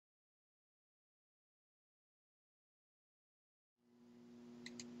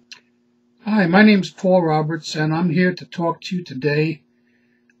Hi, my name's Paul Roberts, and I'm here to talk to you today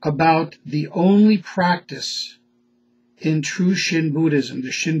about the only practice in true Shin Buddhism,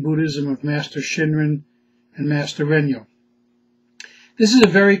 the Shin Buddhism of Master Shinran and Master Renyo. This is a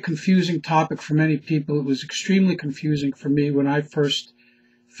very confusing topic for many people. It was extremely confusing for me when I first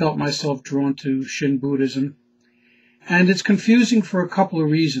felt myself drawn to Shin Buddhism. And it's confusing for a couple of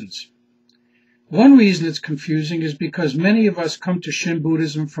reasons. One reason it's confusing is because many of us come to Shin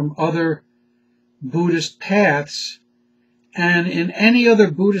Buddhism from other Buddhist paths, and in any other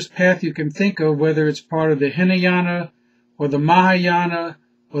Buddhist path you can think of, whether it's part of the Hinayana or the Mahayana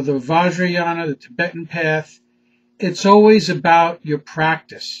or the Vajrayana, the Tibetan path, it's always about your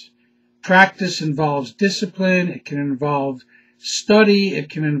practice. Practice involves discipline, it can involve study, it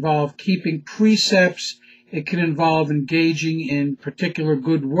can involve keeping precepts, it can involve engaging in particular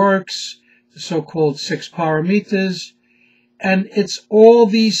good works, the so-called 6 paramitas. And it's all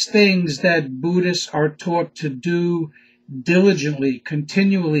these things that Buddhists are taught to do diligently,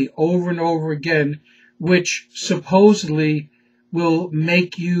 continually, over and over again, which supposedly will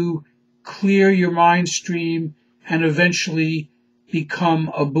make you clear your mind stream and eventually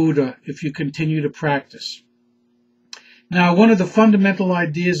become a Buddha if you continue to practice. Now, one of the fundamental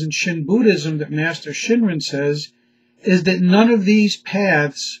ideas in Shin Buddhism that Master Shinran says is that none of these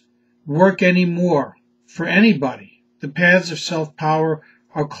paths work anymore for anybody. The paths of self-power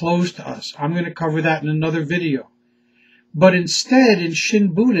are closed to us. I'm going to cover that in another video. But instead, in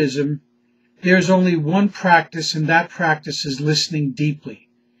Shin Buddhism, there's only one practice, and that practice is listening deeply.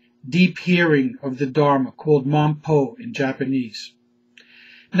 Deep hearing of the Dharma, called Mompo in Japanese.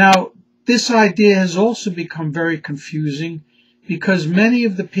 Now, this idea has also become very confusing because many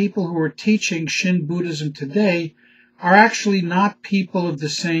of the people who are teaching Shin Buddhism today are actually not people of the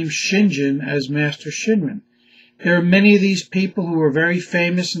same Shinjin as Master Shinran. There are many of these people who are very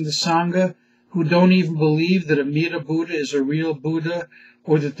famous in the Sangha who don't even believe that Amida Buddha is a real Buddha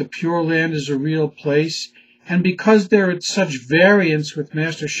or that the Pure Land is a real place. And because they're at such variance with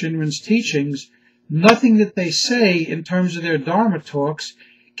Master Shinran's teachings, nothing that they say in terms of their Dharma talks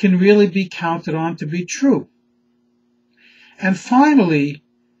can really be counted on to be true. And finally,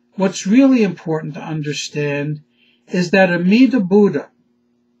 what's really important to understand is that Amida Buddha,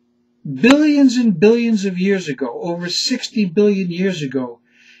 billions and billions of years ago, over 60 billion years ago,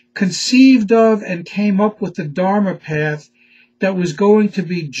 conceived of and came up with the Dharma path that was going to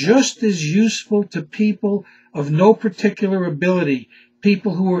be just as useful to people of no particular ability,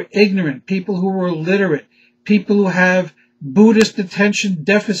 people who are ignorant, people who are illiterate, people who have Buddhist attention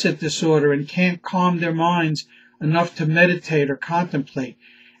deficit disorder and can't calm their minds enough to meditate or contemplate.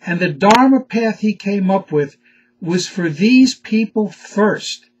 And the Dharma path he came up with was for these people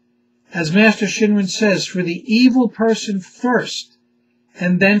first. As Master Shinran says, for the evil person first,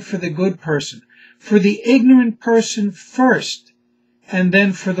 and then for the good person. For the ignorant person first, and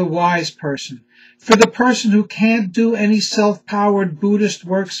then for the wise person. For the person who can't do any self-powered Buddhist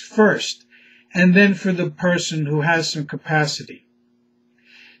works first, and then for the person who has some capacity.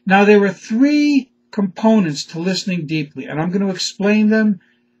 Now, there are 3 components to listening deeply, and I'm going to explain them.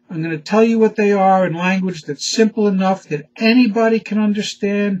 I'm going to tell you what they are in language that's simple enough that anybody can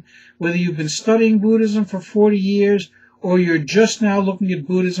understand, whether you've been studying Buddhism for 40 years or you're just now looking at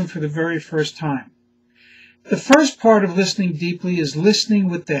Buddhism for the very first time. The first part of listening deeply is listening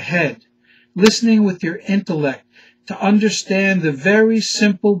with the head, listening with your intellect to understand the very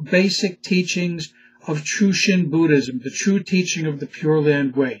simple, basic teachings of true Shin Buddhism, the true teaching of the Pure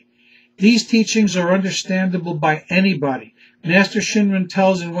Land Way. These teachings are understandable by anybody. Master Shinran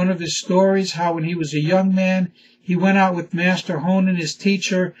tells in one of his stories how when he was a young man, he went out with Master Honen, his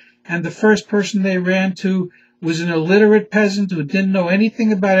teacher, and the first person they ran to was an illiterate peasant who didn't know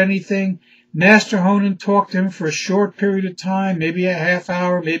anything about anything. Master Honen talked to him for a short period of time, maybe a half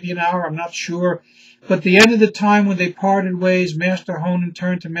hour, maybe an hour, I'm not sure. But at the end of the time when they parted ways, Master Honen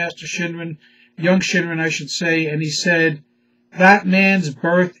turned to Master Shinran, young Shinran I should say, and he said, "That man's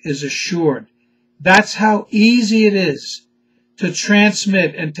birth is assured." That's how easy it is to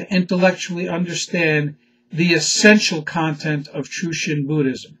transmit and to intellectually understand the essential content of true Shin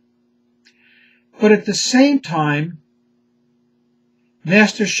Buddhism. But at the same time,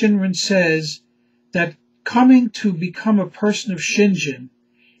 Master Shinran says that coming to become a person of Shinjin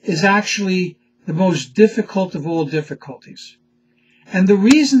is actually the most difficult of all difficulties. And the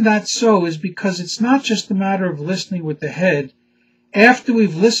reason that's so is because it's not just a matter of listening with the head. After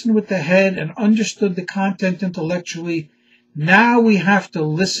we've listened with the head and understood the content intellectually, now we have to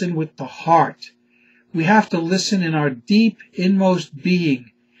listen with the heart. We have to listen in our deep, inmost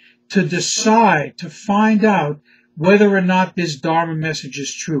being to decide, to find out whether or not this Dharma message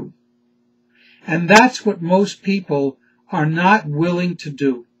is true. And that's what most people are not willing to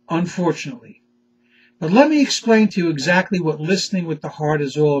do, unfortunately. But let me explain to you exactly what listening with the heart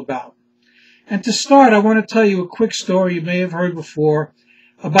is all about. And to start, I want to tell you a quick story you may have heard before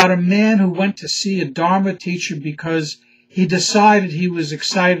about a man who went to see a Dharma teacher because he decided he was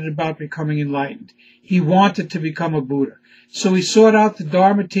excited about becoming enlightened. He wanted to become a Buddha. So he sought out the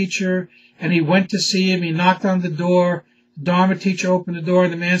Dharma teacher and he went to see him. He knocked on the door. The Dharma teacher opened the door.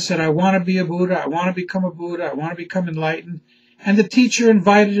 The man said, "I want to be a Buddha. I want to become a Buddha. I want to become enlightened." And the teacher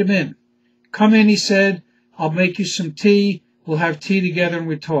invited him in. "Come in," he said. "I'll make you some tea. We'll have tea together and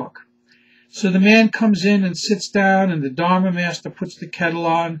we talk." So the man comes in and sits down, and the Dharma master puts the kettle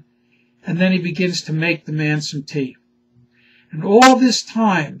on, and then he begins to make the man some tea. And all this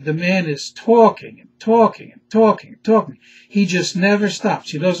time, the man is talking and talking and talking and talking. He just never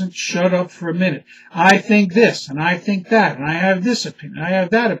stops. He doesn't shut up for a minute. "I think this, and I think that, and I have this opinion, I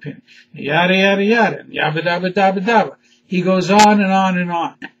have that opinion, yada, yada, yada, and yabba dabba dabba dabba." He goes on and on and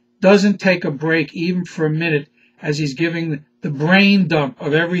on. Doesn't take a break even for a minute as he's giving the brain dump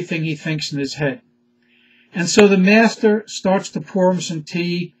of everything he thinks in his head. And so the master starts to pour him some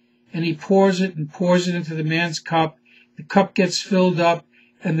tea, and he pours it into the man's cup. The cup gets filled up,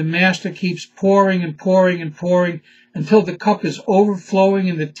 and the master keeps pouring and pouring and pouring until the cup is overflowing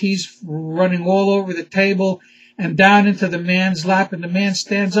and the tea's running all over the table and down into the man's lap. And the man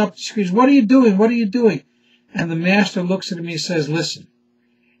stands up and screams, "What are you doing? What are you doing?" And the master looks at him and he says, "Listen,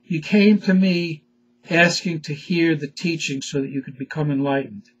 you came to me asking to hear the teaching so that you could become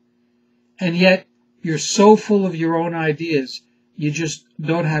enlightened. And yet you're so full of your own ideas, you just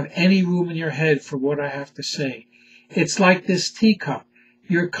don't have any room in your head for what I have to say. It's like this teacup.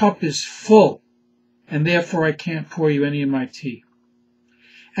 Your cup is full, and therefore I can't pour you any of my tea."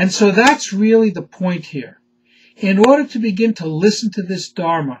 And so that's really the point here. In order to begin to listen to this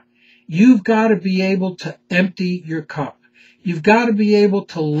Dharma, you've got to be able to empty your cup. You've got to be able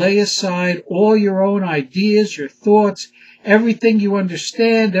to lay aside all your own ideas, your thoughts, everything you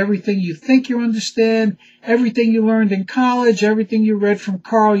understand, everything you think you understand, everything you learned in college, everything you read from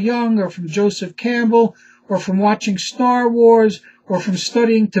Carl Jung or from Joseph Campbell or from watching Star Wars or from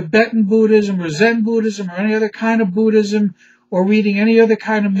studying Tibetan Buddhism or Zen Buddhism or any other kind of Buddhism or reading any other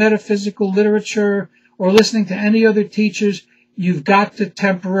kind of metaphysical literature or listening to any other teachers. You've got to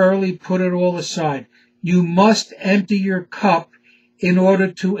temporarily put it all aside. You must empty your cup in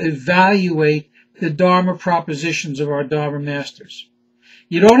order to evaluate the Dharma propositions of our Dharma masters.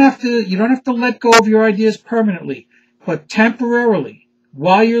 You don't have to let go of your ideas permanently, but temporarily,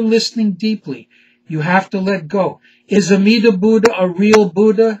 while you're listening deeply, you have to let go. Is Amida Buddha a real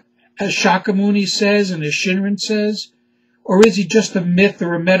Buddha, as Shakyamuni says and as Shinran says? Or is he just a myth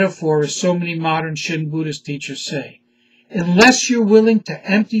or a metaphor, as so many modern Shin Buddhist teachers say? Unless you're willing to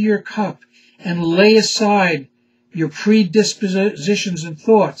empty your cup and lay aside your predispositions and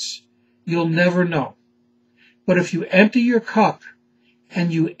thoughts, you'll never know. But if you empty your cup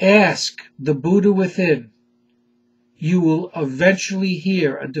and you ask the Buddha within, you will eventually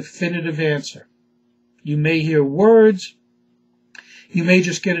hear a definitive answer. You may hear words, you may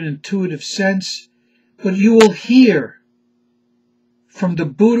just get an intuitive sense, but you will hear from the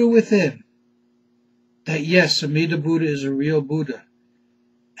Buddha within that yes, Amida Buddha is a real Buddha.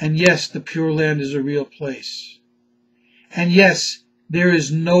 And yes, the Pure Land is a real place. And yes, there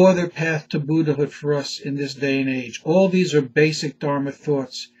is no other path to Buddhahood for us in this day and age. All these are basic Dharma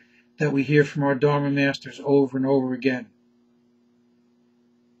thoughts that we hear from our Dharma masters over and over again.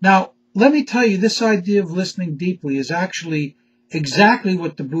 Now, let me tell you, this idea of listening deeply is actually exactly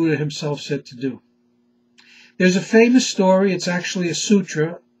what the Buddha himself said to do. There's a famous story, it's actually a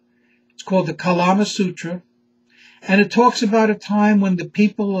sutra. It's called the Kalama Sutra. And it talks about a time when the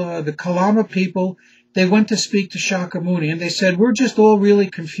people, the Kalama people, they went to speak to Shakyamuni, and they said, "We're just all really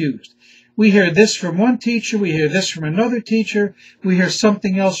confused. We hear this from one teacher, we hear this from another teacher, we hear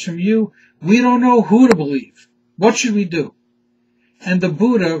something else from you. We don't know who to believe. What should we do?" And the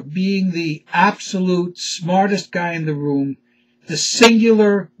Buddha, being the absolute smartest guy in the room, the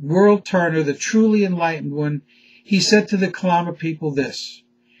singular world turner, the truly enlightened one, he said to the Kalama people this.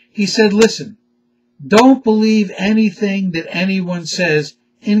 He said, "Listen, don't believe anything that anyone says,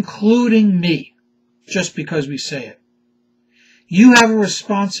 including me, just because we say it. You have a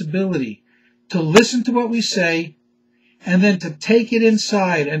responsibility to listen to what we say and then to take it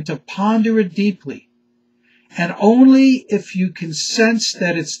inside and to ponder it deeply. And only if you can sense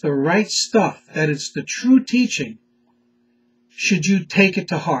that it's the right stuff, that it's the true teaching, should you take it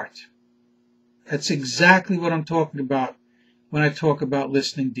to heart." That's exactly what I'm talking about when I talk about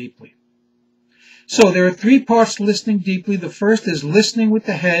listening deeply. So there are 3 parts to listening deeply. The first is listening with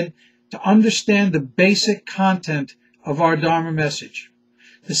the head, to understand the basic content of our Dharma message.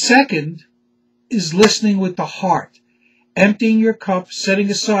 The second is listening with the heart, emptying your cup, setting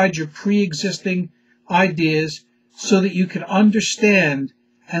aside your pre-existing ideas so that you can understand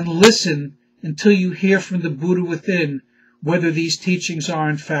and listen until you hear from the Buddha within whether these teachings are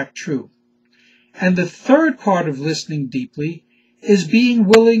in fact true. And the third part of listening deeply is being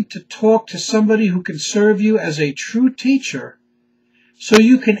willing to talk to somebody who can serve you as a true teacher so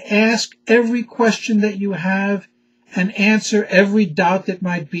you can ask every question that you have and answer every doubt that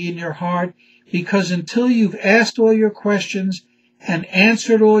might be in your heart, because until you've asked all your questions and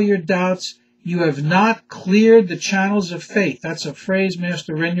answered all your doubts, you have not cleared the channels of faith. That's a phrase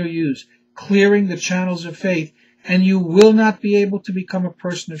Master Renyo used, clearing the channels of faith, and you will not be able to become a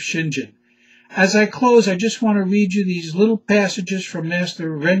person of Shinjin. As I close, I just want to read you these little passages from Master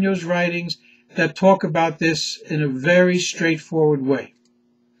Renyo's writings that talk about this in a very straightforward way.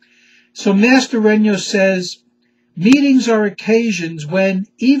 So Master Renyo says, meetings are occasions when,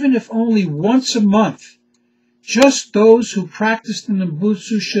 even if only once a month, just those who practice the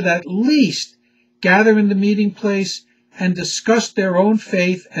Nembutsu should at least gather in the meeting place and discuss their own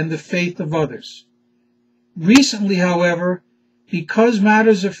faith and the faith of others. Recently, however, because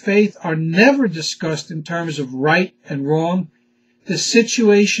matters of faith are never discussed in terms of right and wrong, the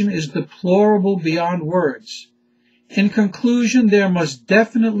situation is deplorable beyond words. In conclusion, there must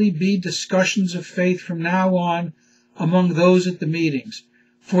definitely be discussions of faith from now on among those at the meetings,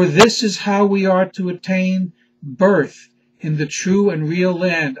 for this is how we are to attain birth in the true and real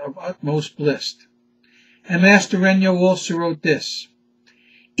land of utmost bliss. And Master Renyo also wrote this: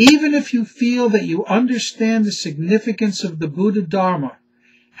 even if you feel that you understand the significance of the Buddha Dharma,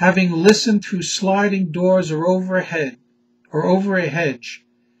 having listened through sliding doors or over a hedge,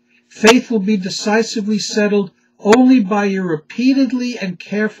 faith will be decisively settled only by your repeatedly and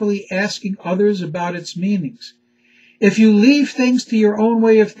carefully asking others about its meanings. If you leave things to your own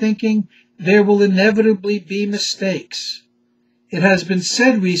way of thinking, there will inevitably be mistakes. It has been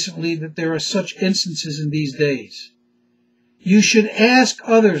said recently that there are such instances in these days. You should ask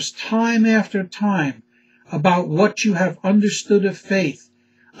others time after time about what you have understood of faith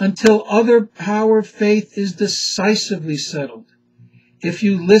until other power of faith is decisively settled. If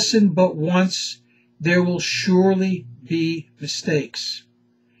you listen but once, there will surely be mistakes.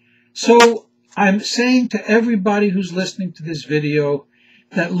 So I'm saying to everybody who's listening to this video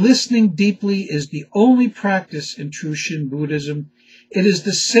that listening deeply is the only practice in true Shin Buddhism. It is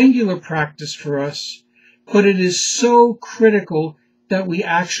the singular practice for us, but it is so critical that we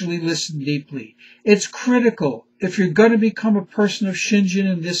actually listen deeply. It's critical if you're going to become a person of Shinjin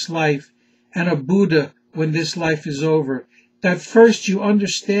in this life and a Buddha when this life is over, that first you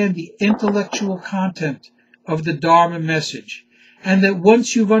understand the intellectual content of the Dharma message, and that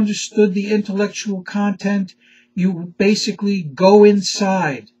once you've understood the intellectual content, you basically go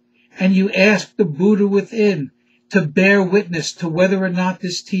inside and you ask the Buddha within to bear witness to whether or not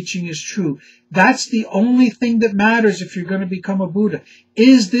this teaching is true. That's the only thing that matters if you're going to become a Buddha.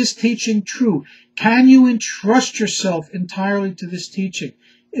 Is this teaching true? Can you entrust yourself entirely to this teaching?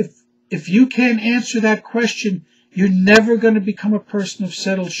 If you can't answer that question, you're never going to become a person of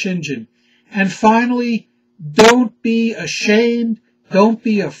settled Shinjin. And finally, don't be ashamed, don't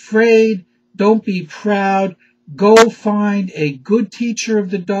be afraid, don't be proud. Go find a good teacher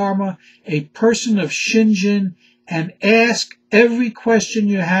of the Dharma, a person of Shinjin, and ask every question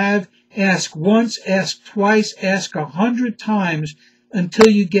you have. Ask once, ask twice, ask 100 times until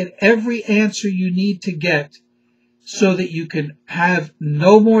you get every answer you need to get so that you can have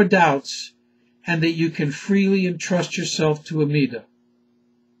no more doubts and that you can freely entrust yourself to Amida.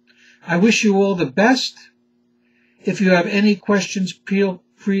 I wish you all the best. If you have any questions, feel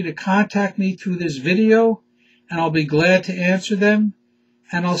free to contact me through this video, and I'll be glad to answer them.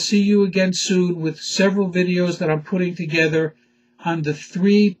 And I'll see you again soon with several videos that I'm putting together on the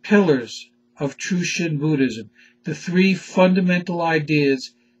 3 pillars of true Shin Buddhism, the 3 fundamental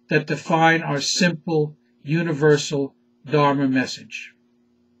ideas that define our simple, universal Dharma message.